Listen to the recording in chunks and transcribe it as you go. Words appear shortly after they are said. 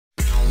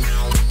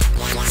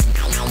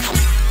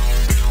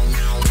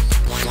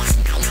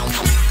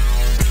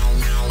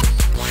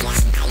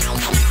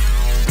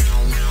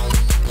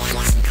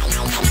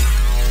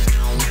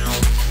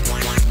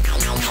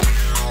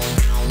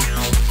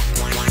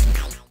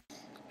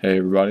Hey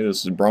everybody,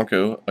 this is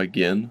Bronco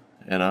again,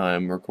 and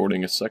I'm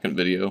recording a second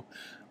video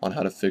on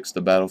how to fix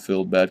the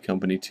Battlefield Bad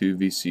Company 2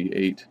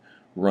 VC8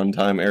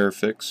 runtime error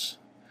fix.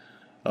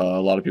 A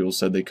lot of people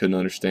said they couldn't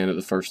understand it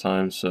the first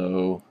time,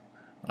 so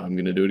I'm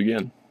going to do it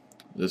again.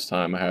 This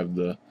time I have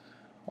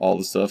all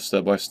the stuff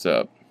step by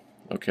step.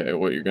 Okay,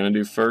 what you're going to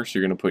do first,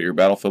 you're going to put your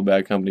Battlefield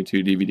Bad Company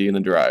 2 DVD in the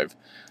drive.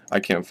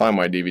 I can't find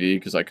my DVD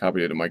because I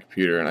copied it to my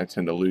computer and I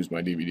tend to lose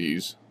my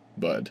DVDs,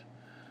 but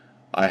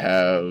I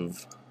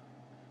have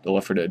the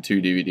Left 4 Dead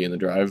 2 DVD in the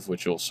drive,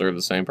 which will serve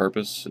the same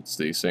purpose. It's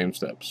the same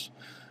steps.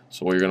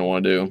 So what you're going to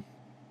want to do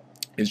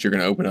is you're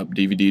going to open up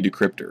DVD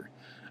Decrypter.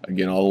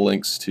 Again, all the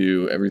links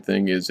to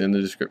everything is in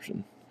the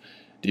description.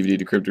 DVD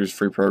Decrypter is a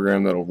free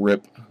program that will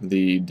rip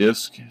the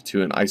disk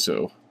to an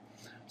ISO.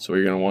 So what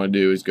you're going to want to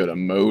do is go to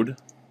Mode,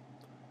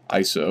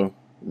 ISO,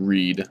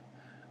 Read.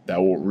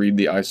 That will read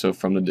the ISO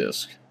from the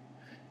disk.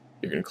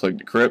 You're going to click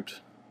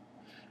Decrypt,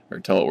 or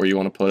tell it where you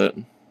want to put it.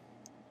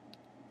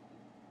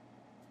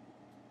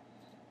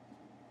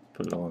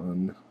 Put it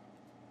on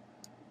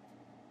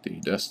the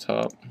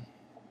desktop,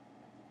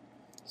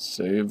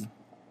 save,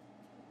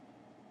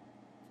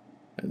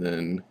 and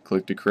then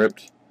click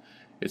Decrypt.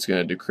 It's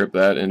going to decrypt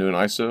that into an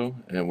ISO,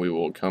 and we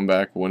will come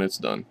back when it's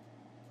done.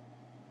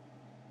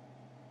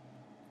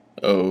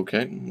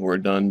 Okay, we're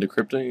done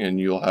decrypting, and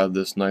you'll have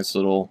this nice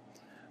little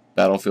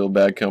Battlefield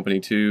Bad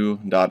Company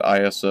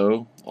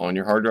 2.iso on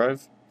your hard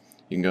drive.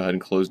 You can go ahead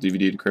and close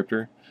DVD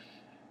Decrypter,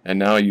 and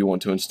now you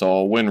want to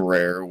install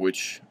WinRAR,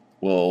 which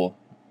will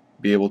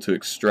be able to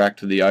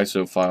extract the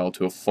ISO file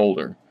to a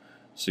folder.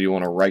 So you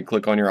want to right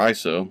click on your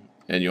ISO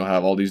and you'll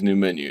have all these new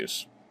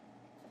menus.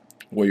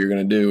 What you're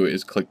going to do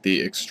is click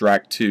the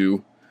extract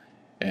to,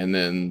 and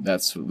then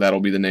that'll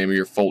be the name of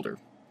your folder.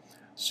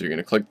 So you're going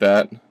to click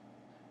that,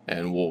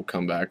 and we'll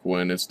come back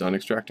when it's done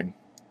extracting.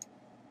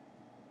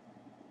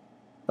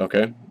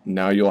 Okay,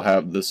 now you'll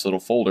have this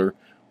little folder,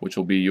 which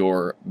will be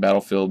your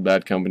Battlefield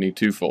Bad Company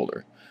 2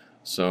 folder.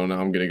 So now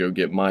I'm going to go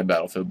get my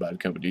Battlefield Bad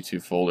Company 2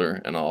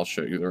 folder, and I'll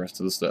show you the rest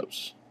of the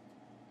steps.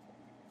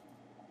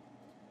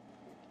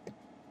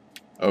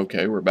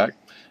 Okay, we're back,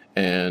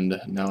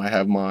 and now I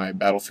have my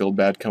Battlefield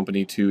Bad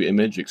Company 2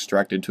 image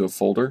extracted to a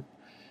folder.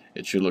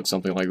 It should look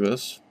something like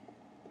this.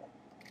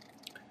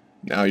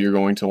 Now you're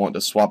going to want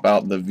to swap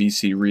out the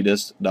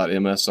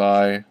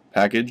vcredist.msi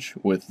package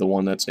with the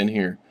one that's in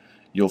here.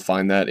 You'll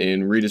find that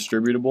in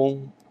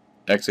Redistributable,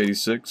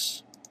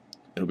 x86.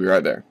 It'll be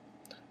right there.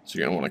 So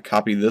you're going to want to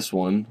copy this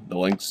one, the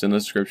link's in the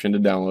description to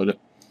download it.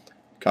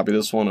 Copy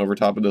this one over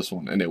top of this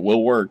one, and it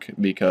will work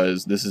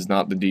because this is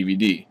not the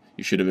DVD.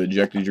 You should have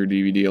ejected your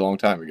DVD a long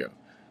time ago.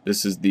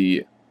 This is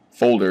the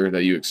folder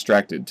that you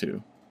extracted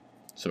to.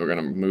 So we're going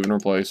to move and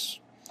replace,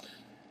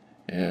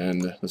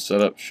 and the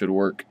setup should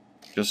work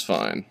just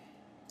fine.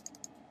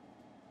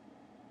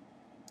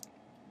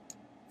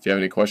 If you have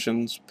any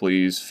questions,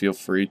 please feel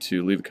free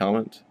to leave a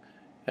comment,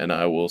 and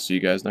I will see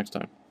you guys next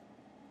time.